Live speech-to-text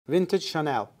Vintage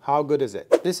Chanel, how good is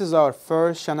it? This is our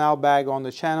first Chanel bag on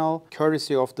the channel,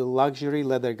 courtesy of the Luxury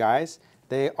Leather Guys.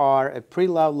 They are a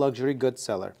pre-loved luxury goods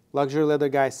seller. Luxury Leather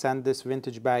Guys sent this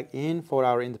vintage bag in for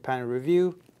our independent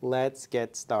review. Let's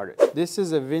get started. This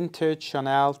is a vintage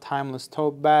Chanel timeless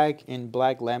tote bag in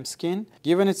black lambskin.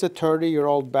 Given it's a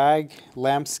 30-year-old bag,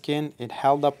 lambskin, it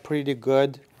held up pretty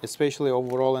good, especially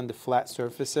overall in the flat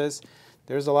surfaces.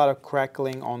 There's a lot of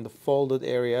crackling on the folded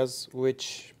areas,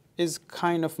 which is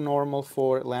kind of normal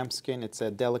for lambskin. It's a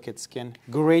delicate skin.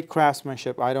 Great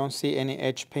craftsmanship. I don't see any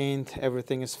edge paint.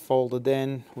 Everything is folded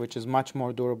in, which is much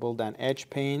more durable than edge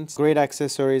paints. Great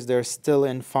accessories. They're still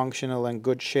in functional and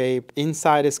good shape.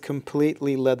 Inside is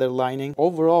completely leather lining.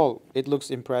 Overall, it looks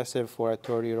impressive for a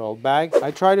 30-year-old bag.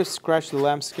 I try to scratch the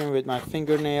lambskin with my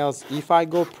fingernails. If I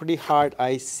go pretty hard,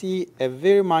 I see a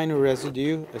very minor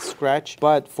residue, a scratch,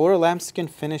 but for a lambskin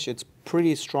finish, it's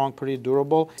pretty strong, pretty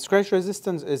durable. Scratch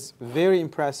resistance is very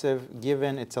impressive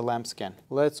given it's a lambskin.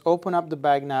 Let's open up the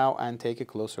bag now and take a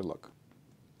closer look.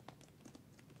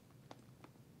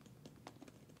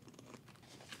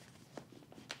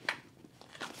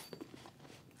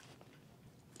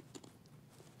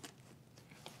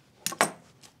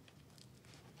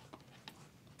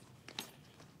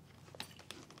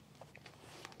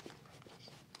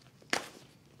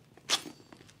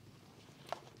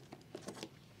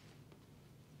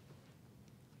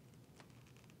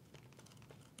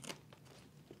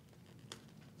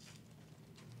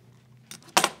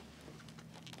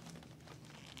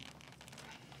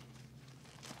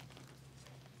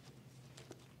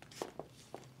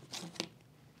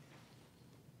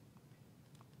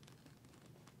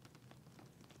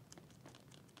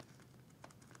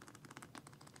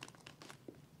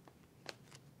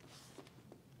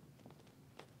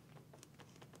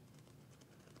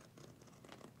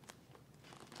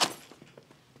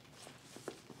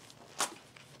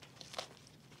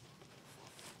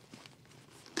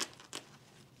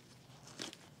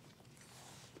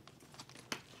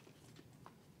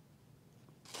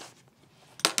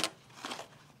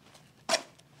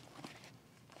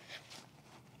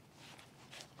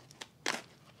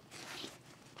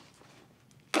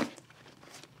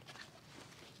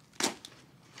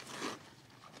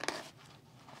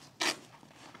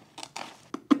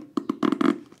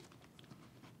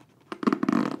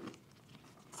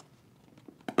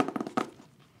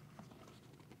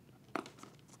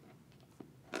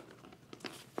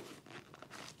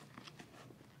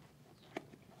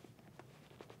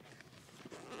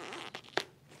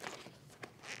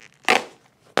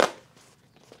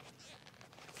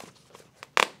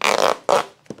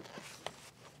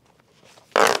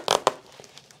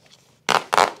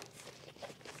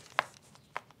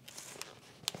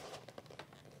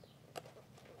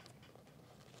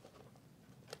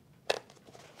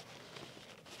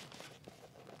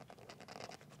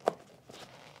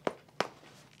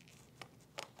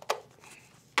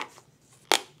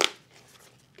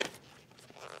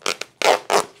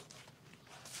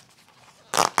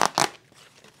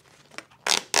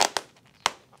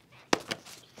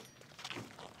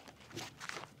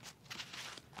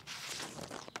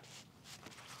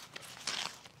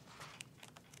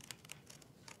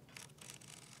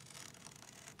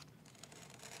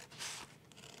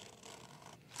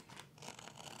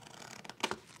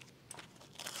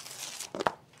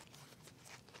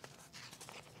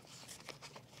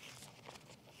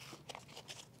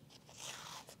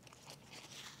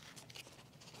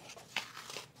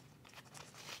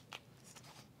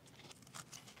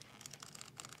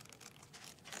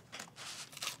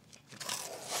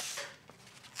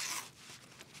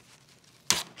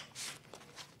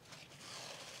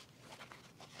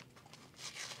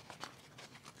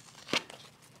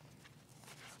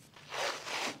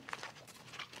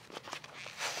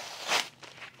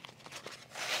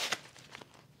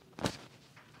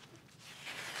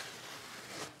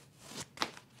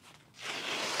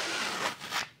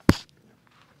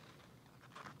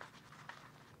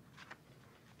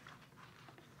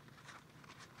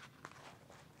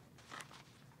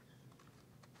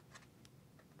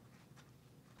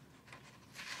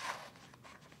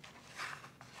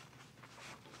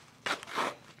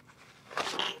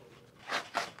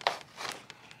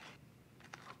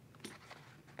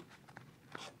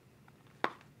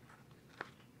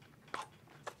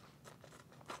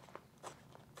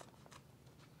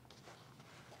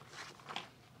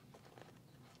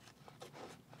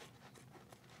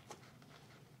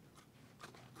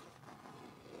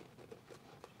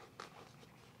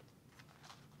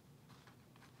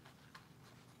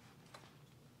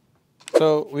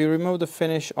 So we remove the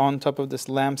finish on top of this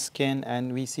lambskin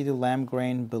and we see the lamb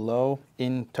grain below.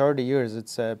 In 30 years,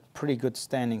 it's a pretty good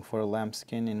standing for a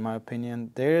lambskin in my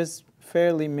opinion. There's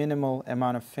fairly minimal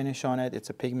amount of finish on it. It's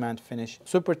a pigment finish,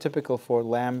 super typical for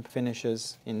lamb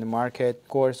finishes in the market. Of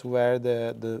course, where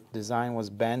the design was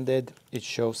banded, it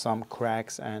shows some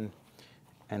cracks and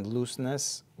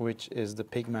looseness, which is the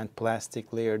pigment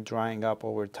plastic layer drying up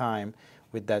over time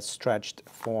with that stretched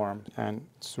form. And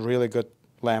it's really good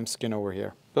lambskin over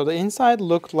here. So the inside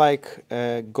looked like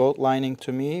goat lining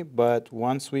to me, but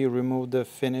once we removed the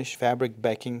finish, fabric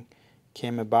backing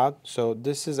came about. So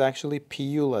this is actually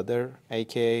PU leather,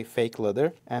 aka fake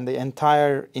leather, and the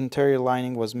entire interior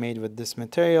lining was made with this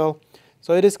material.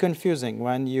 So it is confusing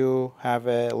when you have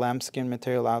a lambskin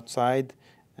material outside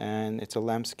and it's a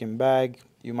lambskin bag.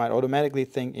 You might automatically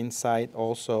think inside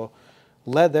also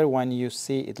leather when you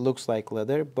see it looks like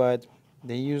leather, but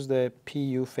they use the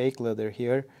PU fake leather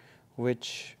here,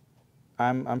 which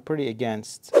I'm pretty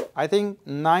against. I think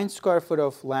 9 square foot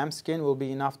of lambskin will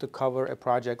be enough to cover a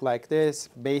project like this.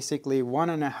 Basically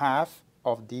 1.5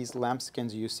 of these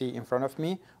lambskins you see in front of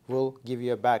me will give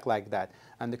you a bag like that.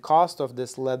 And the cost of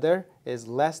this leather is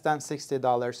less than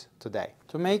 $60 today.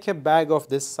 To make a bag of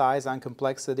this size and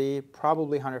complexity,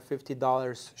 probably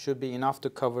 $150 should be enough to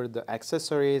cover the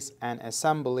accessories and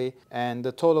assembly, and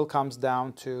the total comes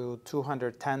down to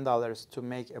 $210 to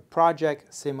make a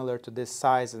project similar to this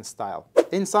size and style.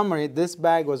 In summary, this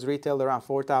bag was retailed around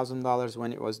 $4,000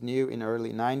 when it was new in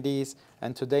early 90s,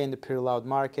 and today in the pre-loved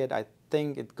market, I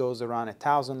think it goes around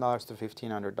 $1,000 to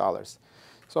 $1,500.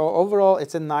 So overall,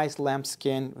 it's a nice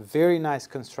lambskin, very nice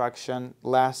construction,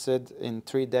 lasted in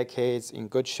 3 decades, in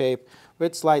good shape,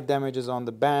 with slight damages on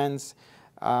the bands.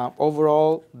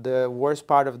 Overall, the worst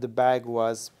part of the bag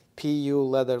was PU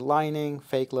leather lining,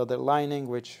 fake leather lining,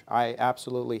 which I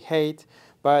absolutely hate.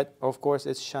 But of course,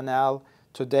 it's Chanel.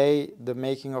 Today, the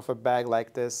making of a bag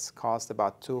like this costs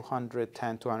about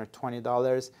 $210,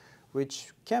 $220, which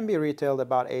can be retailed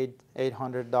about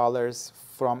 $800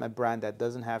 from a brand that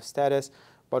doesn't have status.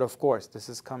 But of course, this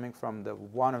is coming from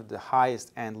one of the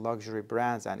highest end luxury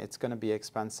brands, and it's going to be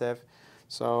expensive.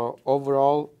 So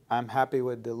overall, I'm happy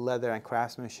with the leather and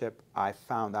craftsmanship I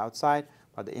found outside,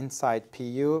 but the inside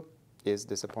PU is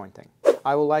disappointing.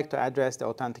 I would like to address the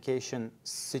authentication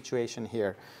situation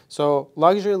here. So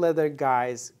luxury leather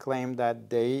guys claim that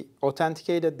they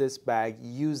authenticated this bag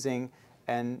using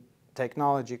an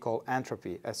technology called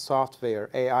Entrupy, a software,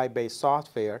 AI-based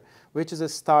software, which is a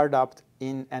startup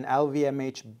in an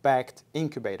LVMH-backed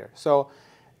incubator. So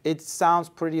it sounds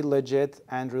pretty legit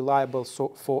and reliable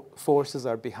forces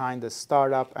are behind the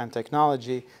startup and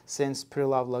technology. Since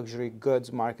pre-loved luxury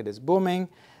goods market is booming,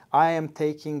 I am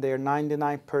taking their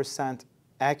 99%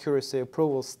 accuracy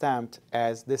approval stamped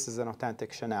as this is an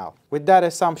authentic Chanel. With that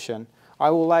assumption,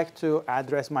 I would like to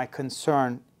address my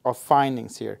concern of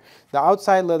findings here. The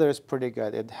outside leather is pretty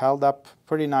good. It held up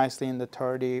pretty nicely in the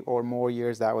 30 or more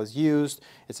years that was used.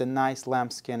 It's a nice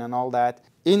lambskin and all that.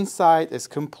 Inside is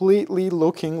completely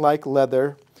looking like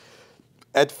leather.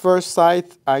 At first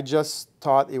sight, I just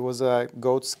thought it was a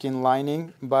goat skin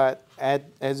lining, but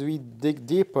as we dig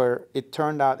deeper, it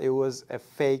turned out it was a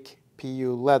fake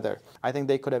PU leather. I think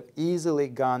they could have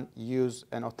easily used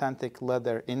an authentic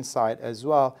leather inside as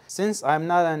well. Since I'm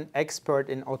not an expert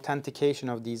in authentication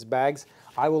of these bags,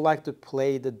 I would like to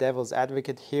play the devil's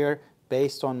advocate here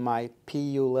based on my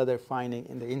PU leather finding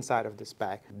in the inside of this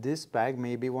bag. This bag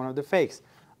may be one of the fakes.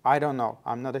 I don't know.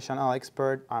 I'm not a Chanel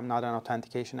expert, I'm not an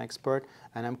authentication expert,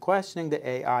 and I'm questioning the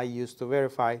AI used to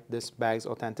verify this bag's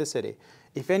authenticity.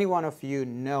 If any one of you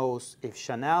knows if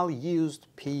Chanel used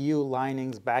PU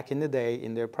linings back in the day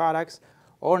in their products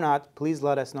or not, please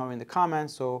let us know in the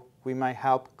comments so we might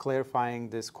help clarifying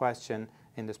this question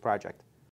in this project.